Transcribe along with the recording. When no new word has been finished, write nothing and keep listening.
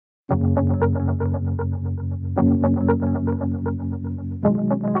Hi,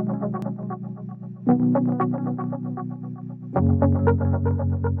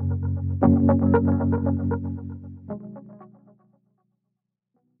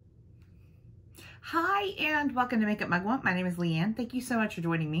 and welcome to Makeup Mugwump. My name is Leanne. Thank you so much for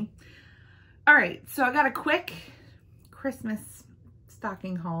joining me. All right, so I got a quick Christmas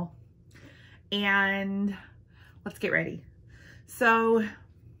stocking haul, and let's get ready. So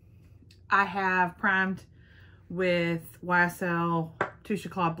I have primed with YSL Touche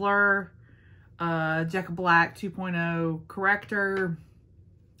Éclat Blur, Jekyll Black 2.0 corrector.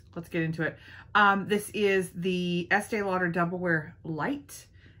 Let's get into it. This is the Estee Lauder Double Wear Light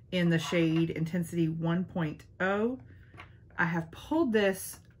in the shade Intensity 1.0. I have pulled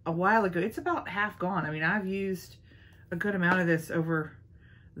this a while ago. It's about half gone. I mean, I've used a good amount of this over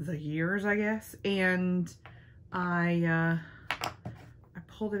the years, I guess. And I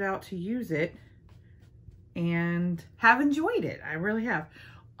pulled it out to use it and have enjoyed it. I really have.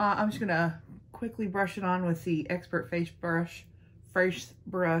 I'm just gonna quickly brush it on with the Expert Face Brush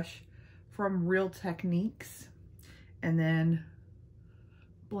from Real Techniques, and then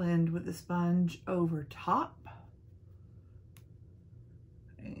blend with the sponge over top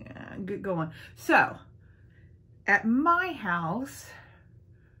and get going. So at my house,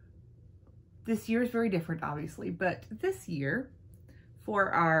 this year is very different, obviously, but this year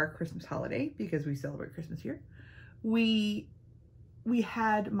for our Christmas holiday, because we celebrate Christmas here, we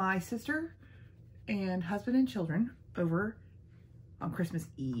had my sister and husband and children over on Christmas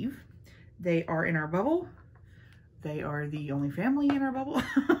Eve. They are in our bubble. They are the only family in our bubble.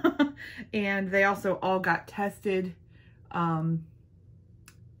 And they also all got tested 2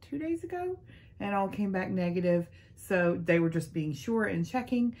 days ago and all came back negative. So they were just being sure and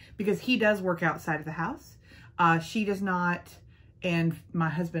checking, because he does work outside of the house. She does not, and my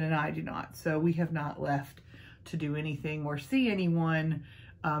husband and I do not. So we have not left to do anything or see anyone.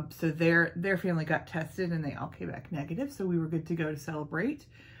 So their family got tested and they all came back negative. So we were good to go to celebrate.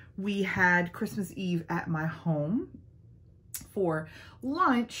 We had Christmas Eve at my home. For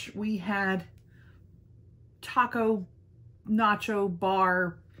lunch, we had taco, nacho,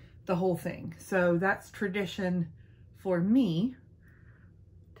 bar, the whole thing. So that's tradition for me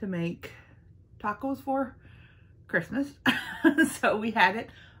to make tacos for Christmas. So we had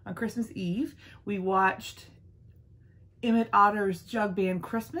it on Christmas Eve. We watched Emmett Otter's Jug Band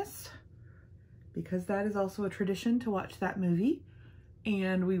Christmas, because that is also a tradition to watch that movie.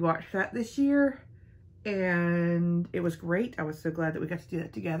 And we watched that this year, and it was great. I was so glad that we got to do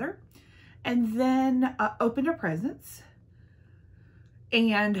that together. And then opened our presents.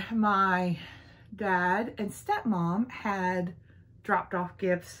 And my dad and stepmom had dropped off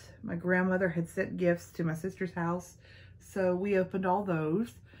gifts. My grandmother had sent gifts to my sister's house. So we opened all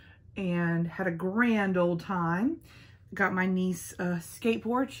those and had a grand old time. Got my niece a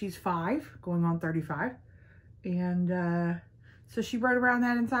skateboard. She's 5, going on 35. And so she rode around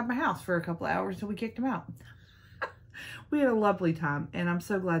that inside my house for a couple of hours until we kicked him out. We had a lovely time, and I'm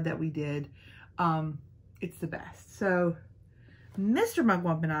so glad that we did. It's the best. So Mr.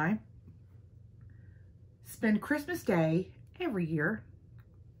 Mugwump and I spend Christmas Day every year,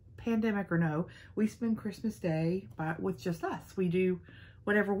 pandemic or no. We spend Christmas Day with just us. We do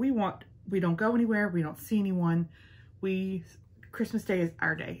whatever we want. We don't go anywhere. We don't see anyone. Christmas Day is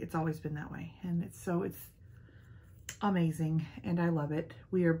our day. It's always been that way. And it's amazing, and I love it.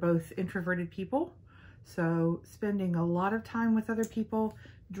 We are both introverted people, so spending a lot of time with other people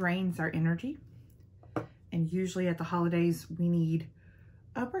drains our energy, and usually at the holidays we need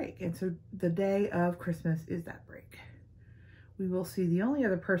a break, and so the day of Christmas is that break. We will see the only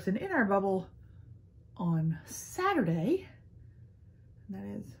other person in our bubble on Saturday, and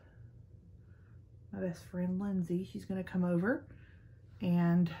that is my best friend Lindsay. She's gonna come over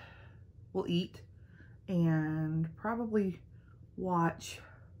and we'll eat and probably watch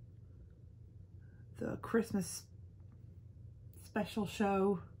the Christmas special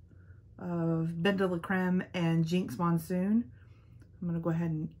show of Ben de la Creme and Jinx Monsoon. I'm gonna go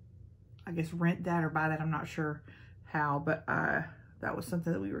ahead and, I guess, rent that or buy that. I'm not sure how, but that was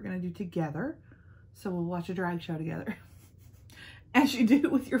something that we were gonna do together. So we'll watch a drag show together, as you do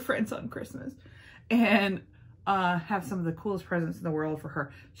with your friends on Christmas, and have some of the coolest presents in the world for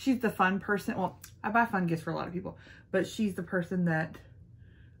her. She's the fun person. Well, I buy fun gifts for a lot of people, but she's the person that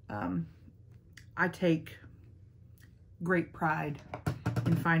I take great pride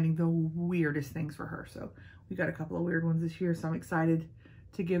in finding the weirdest things for her. So we got a couple of weird ones this year, so I'm excited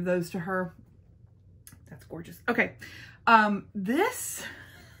to give those to her. That's gorgeous. Okay, this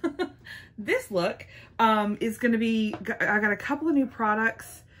this look is going to be, I got a couple of new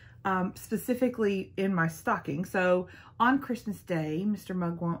products specifically in my stocking. So on Christmas Day, Mr.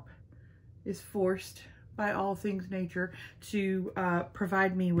 Mugwump is forced by all things nature to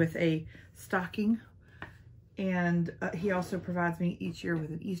provide me with a stocking. And he also provides me each year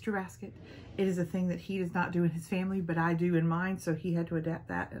with an Easter basket. It is a thing that he does not do in his family, but I do in mine. So he had to adapt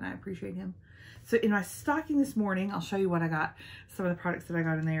that, and I appreciate him. So in my stocking this morning, I'll show you what I got. Some of the products that I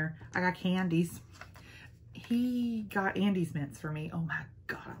got in there. I got candies. He got Andes mints for me. Oh my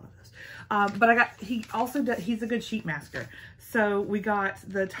God, I love those. But he also does, he's a good sheet masker. So we got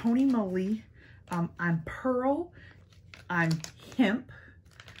the Tony Moly. I'm Pearl. I'm Hemp.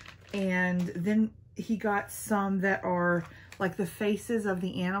 And then he got some that are like the faces of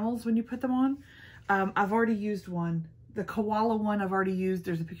the animals when you put them on. I've already used one. The koala one I've already used.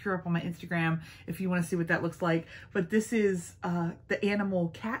 There's a picture up on my Instagram if you want to see what that looks like. But this is the animal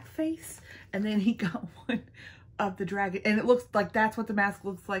cat face. And then he got one of the dragon. And it looks like that's what the mask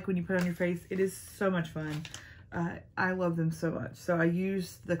looks like when you put it on your face. It is so much fun. I love them so much. So I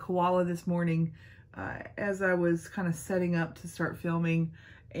used the koala this morning as I was kind of setting up to start filming.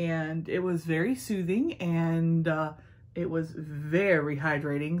 And it was very soothing, and it was very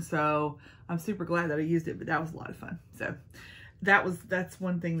hydrating. So I'm super glad that I used it, but that was a lot of fun. So that's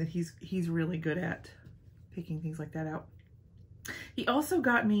one thing that he's really good at, picking things like that out. He also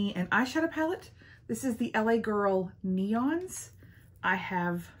got me an eyeshadow palette. This is the LA Girl Neons.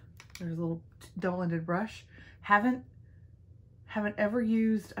 There's a little double-ended brush. Haven't ever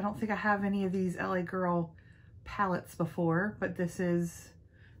used, I don't think I have any of these LA Girl palettes before, but this is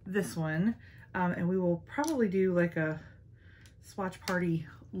this one. And we will probably do like a swatch party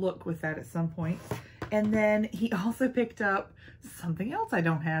look with that at some point. And then he also picked up something else I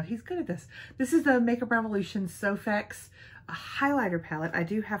don't have. He's good at this. This is the Makeup Revolution Sofx highlighter palette. I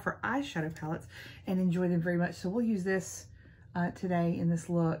do have her eyeshadow palettes and enjoy them very much. So we'll use this today in this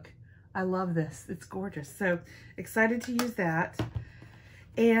look. I love this. It's gorgeous. So excited to use that.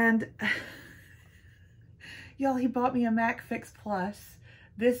 And y'all, he bought me a MAC Fix Plus.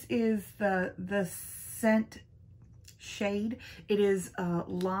 This is the scent shade. It is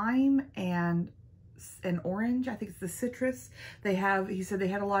lime and orange. I think it's the citrus. He said they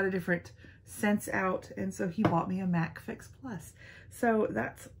had a lot of different scents out, and so he bought me a MAC Fix Plus. So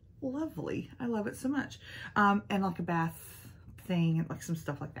that's lovely. I love it so much. And like a bath thing and like some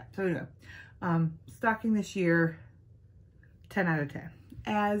stuff like that. So anyway, stocking this year, 10 out of 10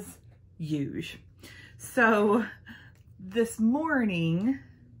 as usual. So this morning,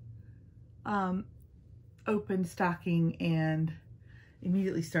 opened stocking and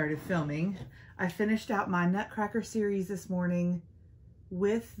immediately started filming. I finished out my Nutcracker series this morning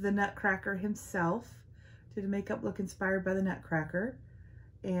with the Nutcracker himself. Did a makeup look inspired by the Nutcracker,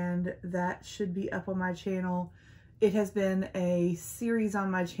 and that should be up on my channel. It has been a series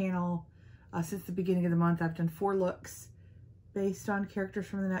on my channel since the beginning of the month. I've done 4 looks based on characters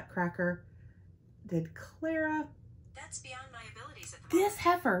from the Nutcracker. Did Clara. That's beyond my abilities at the moment. This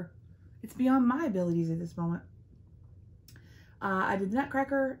heifer. It's beyond my abilities at this moment. I did the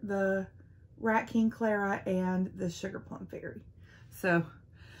Nutcracker, the Rat King Clara, and the Sugar Plum Fairy. So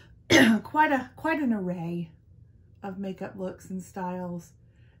quite an array of makeup looks and styles,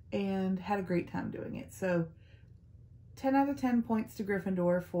 and had a great time doing it. So 10 out of 10 points to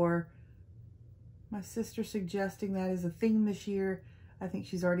Gryffindor for my sister suggesting that as a theme this year. I think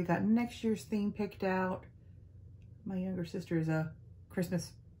she's already got next year's theme picked out. My younger sister is a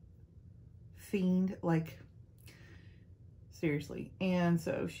Christmas fiend, like seriously. And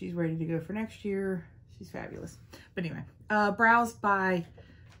so she's ready to go for next year. She's fabulous. But anyway, brows by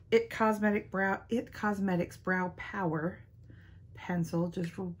It Cosmetics Brow Power pencil,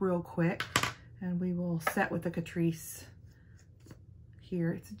 just real quick. And we will set with the Catrice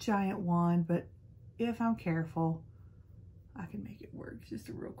here. It's a giant wand, but if I'm careful, I can make it work. Just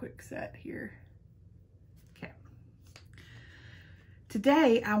a real quick set here. Okay.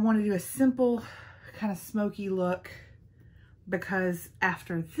 Today, I want to do a simple kind of smoky look because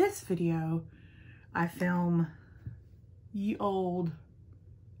after this video, I film ye old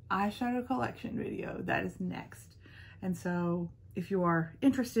eyeshadow collection video. That is next. And so if you are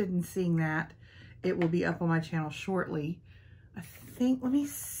interested in seeing that, it will be up on my channel shortly. I think, let me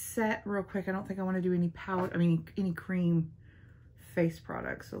set real quick. I don't think I want to do any powder, any cream face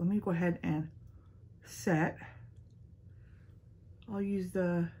products. So let me go ahead and set. I'll use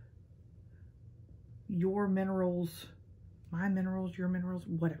the Your Minerals, My Minerals, Your Minerals,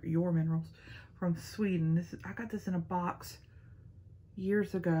 whatever, Your Minerals from Sweden. I got this in a box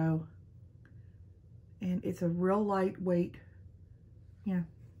years ago, and it's a real lightweight,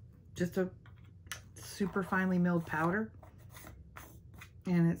 just a super finely milled powder.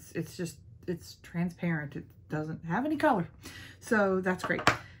 And it's transparent. It doesn't have any color. So that's great.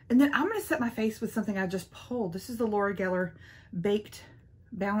 And then I'm going to set my face with something I just pulled. This is the Laura Geller Baked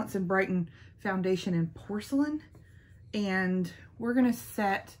Balance and Brighten Foundation in Porcelain. And we're going to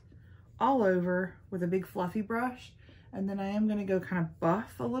set all over with a big fluffy brush. And then I am going to go kind of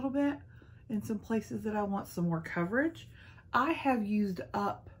buff a little bit in some places that I want some more coverage. I have used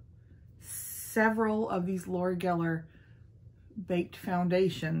up several of these Laura Geller baked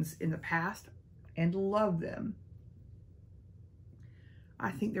foundations in the past and love them.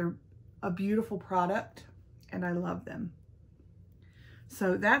 I think they're a beautiful product and I love them.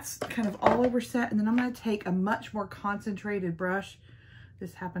 So that's kind of all over set. And then I'm going to take a much more concentrated brush.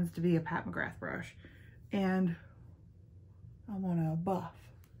 This happens to be a Pat McGrath brush. And I'm going to buff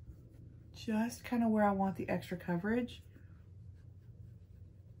just kind of where I want the extra coverage.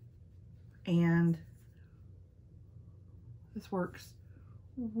 And this works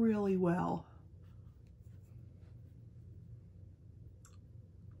really well.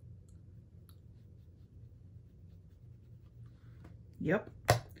 Yep.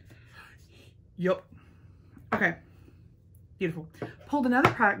 Okay. Beautiful. Pulled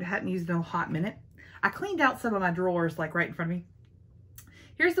another product I hadn't used in a hot minute. I cleaned out some of my drawers like right in front of me.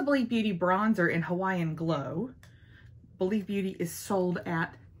 Here's the Believe Beauty Bronzer in Hawaiian Glow. Believe Beauty is sold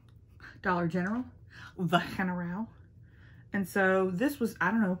at Dollar General, and so this was, I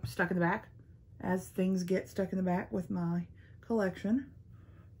don't know, stuck in the back, as things get stuck in the back with my collection.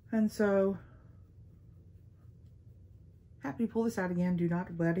 And so, happy to pull this out again. Do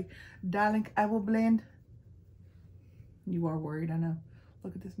not worry, darling, I will blend. You are worried, I know.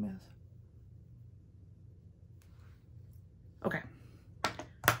 Look at this mess. Okay.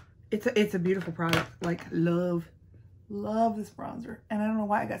 It's a beautiful product. Like, love this bronzer. And I don't know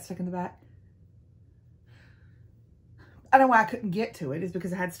why it got stuck in the back. I don't know why I couldn't get to it. It's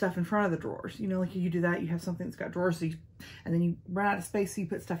because I had stuff in front of the drawers. You know, like you do that, you have something that's got drawers, so and then you run out of space, so you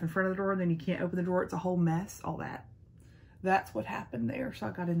put stuff in front of the drawer, and then you can't open the drawer. It's a whole mess, all that. That's what happened there, so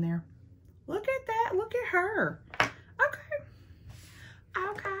I got in there. Look at that. Look at her. Okay.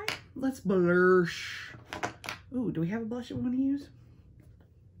 Let's blush. Ooh, do we have a blush that we want to use?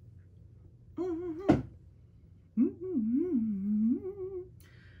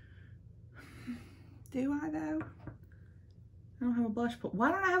 Do I though? I don't have a blush pulled.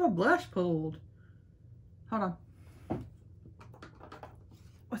 Why don't I have a blush pulled? Hold on.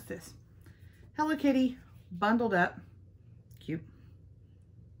 What's this? Hello Kitty, bundled up. Cute.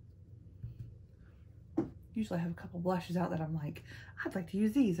 Usually I have a couple blushes out that I'm like, I'd like to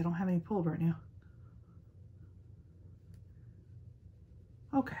use these. I don't have any pulled right now.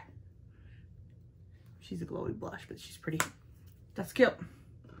 Okay. She's a glowy blush, but she's pretty. That's cute.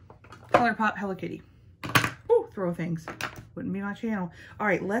 ColourPop Hello Kitty. Ooh, throw things. Wouldn't be my channel. All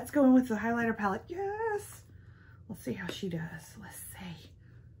right, let's go in with the highlighter palette. Yes. Let's see how she does. Let's see.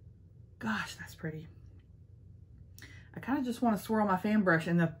 Gosh, that's pretty. I kind of just want to swirl my fan brush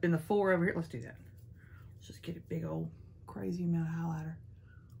in the floor over here. Let's do that. Let's just get a big old crazy amount of highlighter.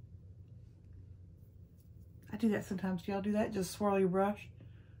 I do that sometimes. Do y'all do that? Just swirl your brush.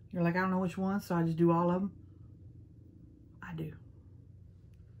 You're like, I don't know which one, so I just do all of them. I do.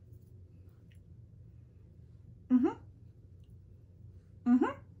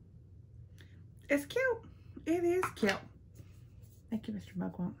 It's cute. It is cute. Thank you, Mr.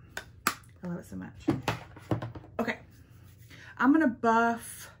 Mugwump. I love it so much. Okay. I'm going to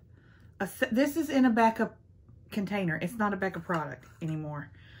buff. This is in a backup container. It's not a backup product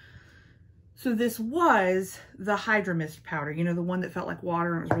anymore. So this was the Hydro Mist powder. You know, the one that felt like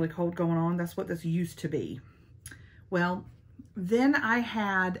water and it was really cold going on. That's what this used to be. Well, then I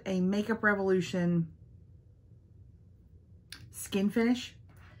had a Makeup Revolution Skin Finish.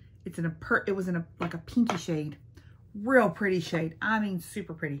 It was in a like a pinky shade. Real pretty shade. I mean,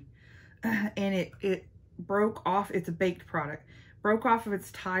 super pretty. And it broke off. It's a baked product. Broke off of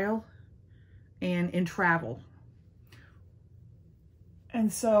its tile and in travel.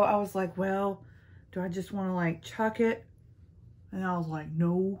 And so I was like, well, do I just want to like chuck it? And I was like,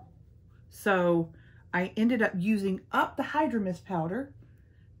 no. So I ended up using up the Hydro Mist powder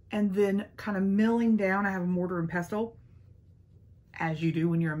and then kind of milling down. I have a mortar and pestle, as you do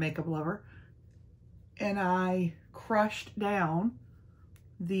when you're a makeup lover. And I crushed down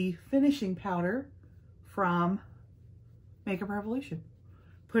the finishing powder from Makeup Revolution.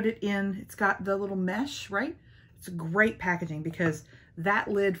 Put it in, it's got the little mesh, right? It's great packaging because that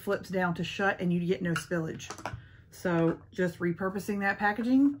lid flips down to shut and you get no spillage. So just repurposing that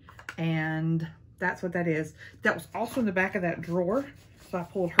packaging, and that's what that is. That was also in the back of that drawer, so I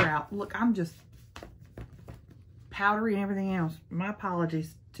pulled her out. Look, I'm just powdery and everything else. My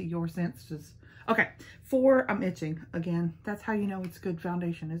apologies to your senses. Okay, I'm itching again. That's how you know it's good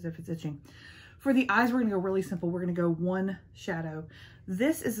foundation, is if it's itching. For the eyes, we're gonna go really simple. We're gonna go one shadow.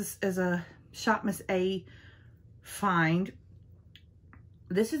 This is a Shop Miss A find.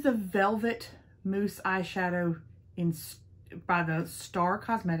 This is a Velvet Mousse eyeshadow by the Star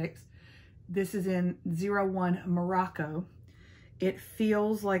Cosmetics. This is in 01 Morocco. It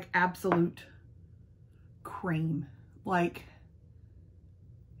feels like absolute cream. Like,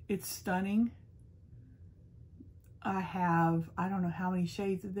 it's stunning. I don't know how many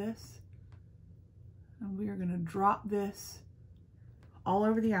shades of this. And we are gonna drop this all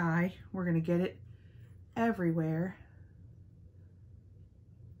over the eye. We're gonna get it everywhere.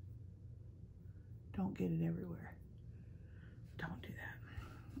 Don't get it everywhere. Don't do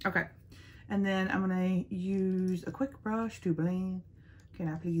that. Okay. And then I'm gonna use a quick brush to blend. Can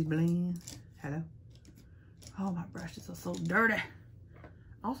I please blend? Hello. Oh, my brush is so dirty.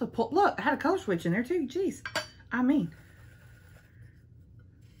 Also, look, I had a color switch in there too. Jeez. I mean,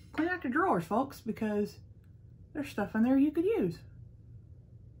 clean out the drawers, folks, because there's stuff in there you could use.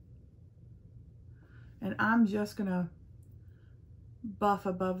 And I'm just gonna buff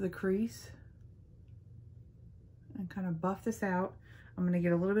above the crease and kind of buff this out. I'm gonna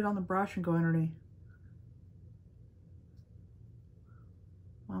get a little bit on the brush and go underneath.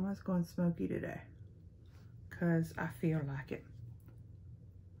 Mama's going smoky today because I feel like it.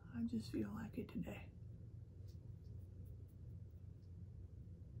 I just feel like it today.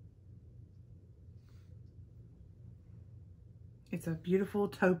 It's a beautiful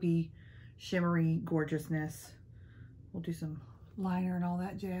taupey, shimmery gorgeousness. We'll do some liner and all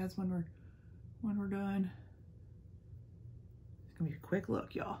that jazz when we're done. It's gonna be a quick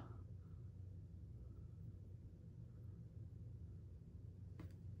look, y'all.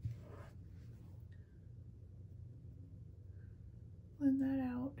 Blend that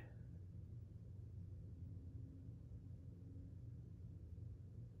out.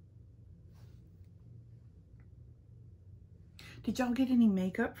 Did y'all get any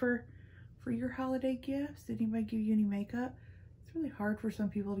makeup for your holiday gifts? Did anybody give you any makeup? It's really hard for some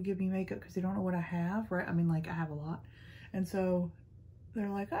people to give me makeup because they don't know what I have, right? I mean, like, I have a lot. And so they're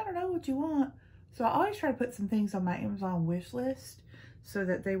like, I don't know what you want. So I always try to put some things on my Amazon wish list so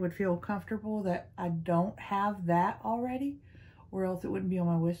that they would feel comfortable that I don't have that already, or else it wouldn't be on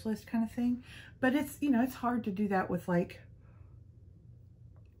my wish list kind of thing. But it's, you know, it's hard to do that with like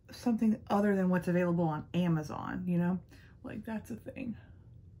something other than what's available on Amazon, you know? Like, that's a thing.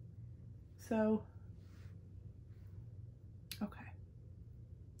 So, okay.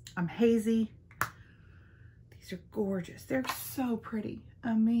 I'm hazy. These are gorgeous. They're so pretty.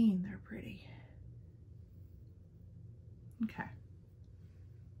 I mean, they're pretty. Okay.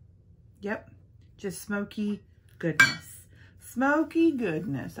 Yep. Just smoky goodness. Smoky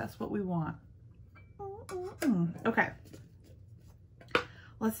goodness. That's what we want. Okay.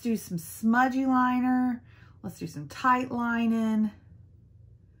 Let's do some smudgy liner. Let's do some tight lining.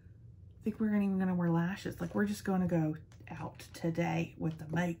 I think we're not even gonna wear lashes. Like, we're just gonna go out today with the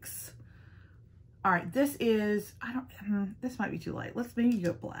makes. All right, this is, this might be too light. Let's maybe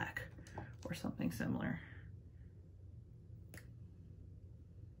go black or something similar.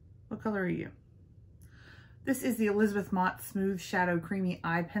 What color are you? This is the Elizabeth Mott Smooth Shadow Creamy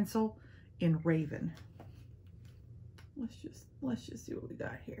Eye Pencil in Raven. Let's just see what we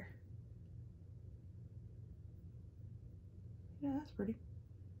got here. Yeah, that's pretty.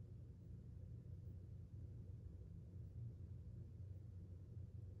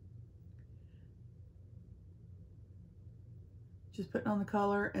 Just putting on the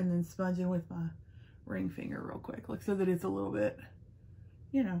color and then smudging with my ring finger real quick, like, so that it's a little bit,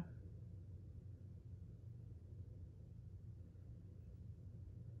 you know.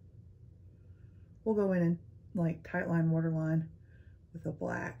 We'll go in and like tight line, waterline with a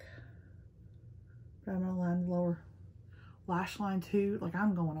black. But I'm gonna line the lower lash line too. Like,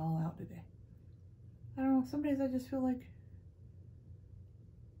 I'm going all out today. I don't know, some days I just feel like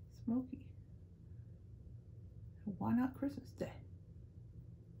smoky. Why not Christmas Day?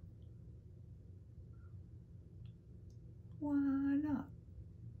 Why not?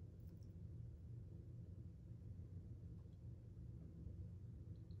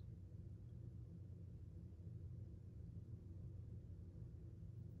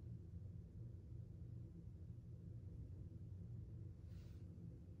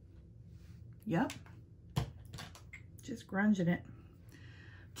 Yep. Just grunging it.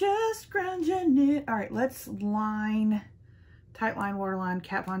 Just grunging it. All right, let's line, tight line, waterline,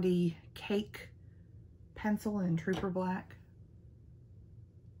 Kat Von D Cake pencil in Trooper Black.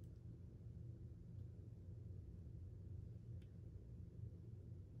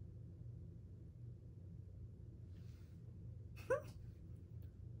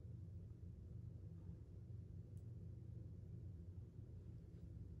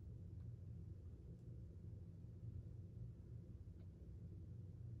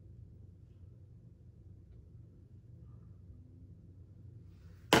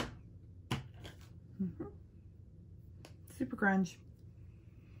 Super grunge.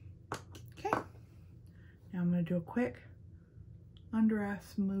 Okay, now I'm going to do a quick under eye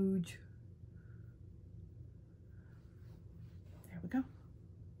smooge. There we go.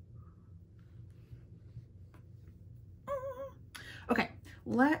 Okay,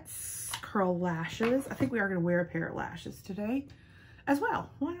 let's curl lashes. I think we are going to wear a pair of lashes today as well.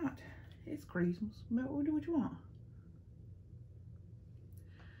 Why not? It's Christmas. We'll do what you want.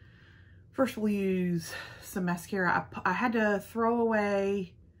 First, we'll use some mascara. I had to throw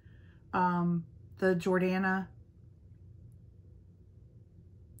away the Jordana,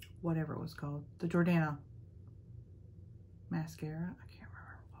 whatever it was called, the Jordana mascara. I can't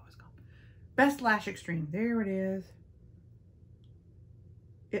remember what it was called. Best Lash Extreme. There it is.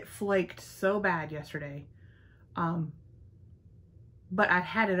 It flaked so bad yesterday. But I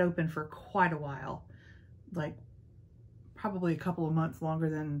had it open for quite a while, like probably a couple of months longer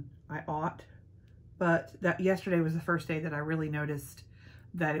than I ought. But that yesterday was the first day that I really noticed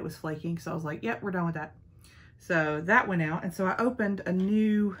that it was flaking. So I was like, yep, we're done with that. So that went out. And so I opened a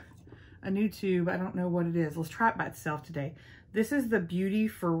new tube. I don't know what it is. Let's try it by itself today. This is the Beauty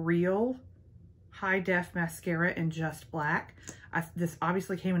for Real High Def Mascara in Just Black. This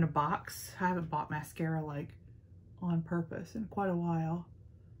obviously came in a box. I haven't bought mascara like on purpose in quite a while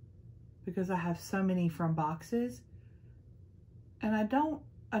because I have so many from boxes, and I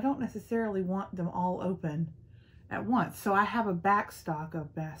don't necessarily want them all open at once. So I have a back stock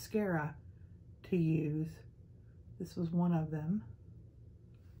of mascara to use. This was one of them.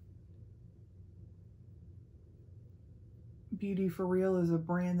 Beauty for Real is a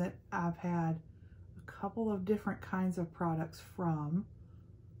brand that I've had a couple of different kinds of products from.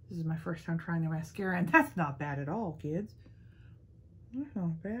 This is my first time trying their mascara, and that's not bad at all, kids. That's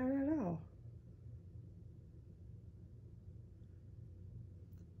not bad at all.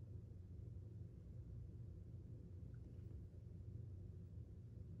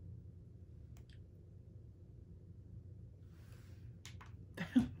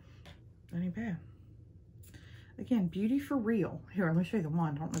 That ain't bad. Again, Beauty for Real. Here, let me show you the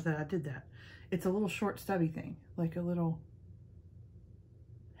wand. I don't know that I did that. It's a little short stubby thing, like a little,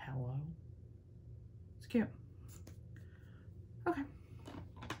 hello. It's cute. Okay.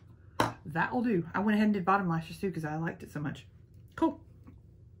 That will do. I went ahead and did bottom lashes too because I liked it so much. Cool.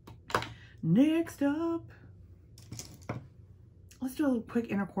 Next up, let's do a little quick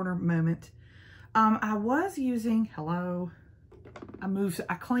inner corner moment. I was using, hello.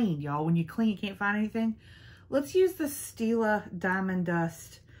 I cleaned, y'all. When you clean, you can't find anything. Let's use the Stila Diamond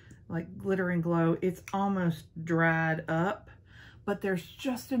Dust, like Glitter and Glow. It's almost dried up, but there's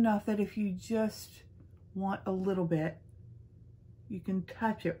just enough that if you just want a little bit, you can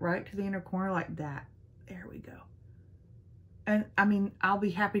touch it right to the inner corner like that. There we go. And I mean, I'll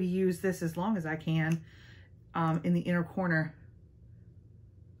be happy to use this as long as I can in the inner corner.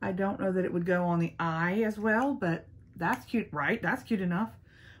 I don't know that it would go on the eye as well, but that's cute, right? That's cute enough.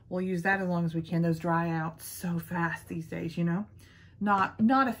 We'll use that as long as we can. Those dry out so fast these days, you know? Not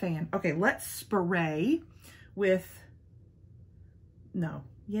a fan. Okay, let's spray with, no,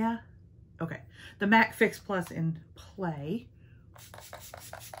 yeah, okay. The MAC Fix Plus in Play.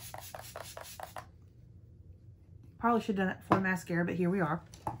 Probably should have done it for mascara, but here we are.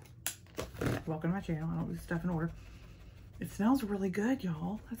 Welcome to my channel. I don't do stuff in order. It smells really good,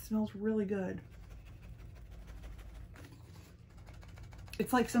 y'all. That smells really good.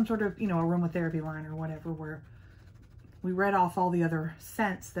 It's like some sort of, you know, aromatherapy line or whatever, where we read off all the other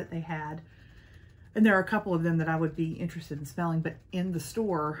scents that they had. And there are a couple of them that I would be interested in smelling, but in the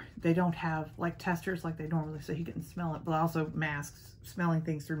store, they don't have like testers like they normally, so he couldn't smell it. But also masks, smelling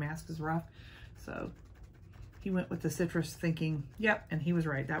things through masks is rough. So he went with the citrus thinking, yep, and he was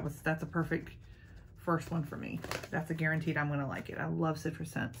right. That's a perfect first one for me. That's a guaranteed I'm gonna like it. I love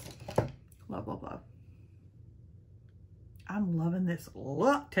citrus scents. Love, love, love. I'm loving this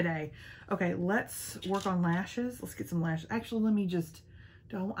look today. Okay, let's work on lashes. Let's get some lashes. Actually, let me just,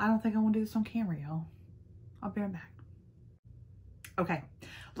 I don't think I want to do this on camera, y'all. I'll be right back. Okay,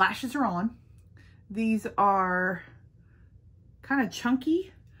 lashes are on. These are kind of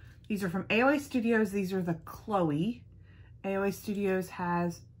chunky. These are from AOA Studios. These are the Chloe. AOA Studios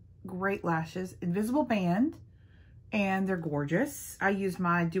has great lashes. Invisible band, and they're gorgeous. I use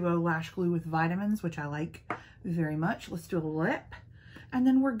my Duo Lash Glue with vitamins, which I like very much. Let's do a lip, and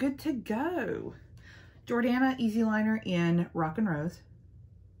then we're good to go. Jordana Easy Liner in Rock and Rose.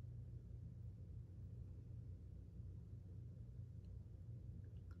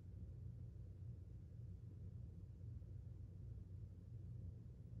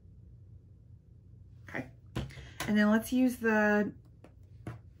 Okay. And then let's use the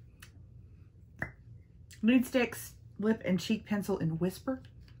Nude Sticks Lip and Cheek Pencil in Whisper.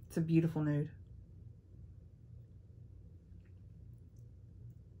 It's a beautiful nude.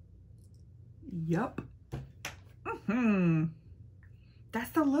 Yup. That's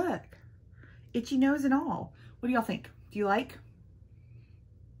the look. Itchy nose and all. What do y'all think? Do you like?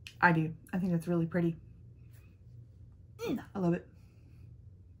 I do. I think that's really pretty. I love it.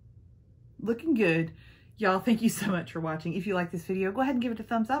 Looking good. Y'all, thank you so much for watching. If you like this video, go ahead and give it a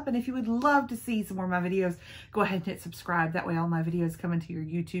thumbs up. And if you would love to see some more of my videos, go ahead and hit subscribe. That way all my videos come into your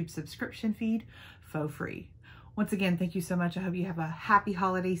YouTube subscription feed for free. Once again, thank you so much. I hope you have a happy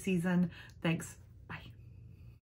holiday season. Thanks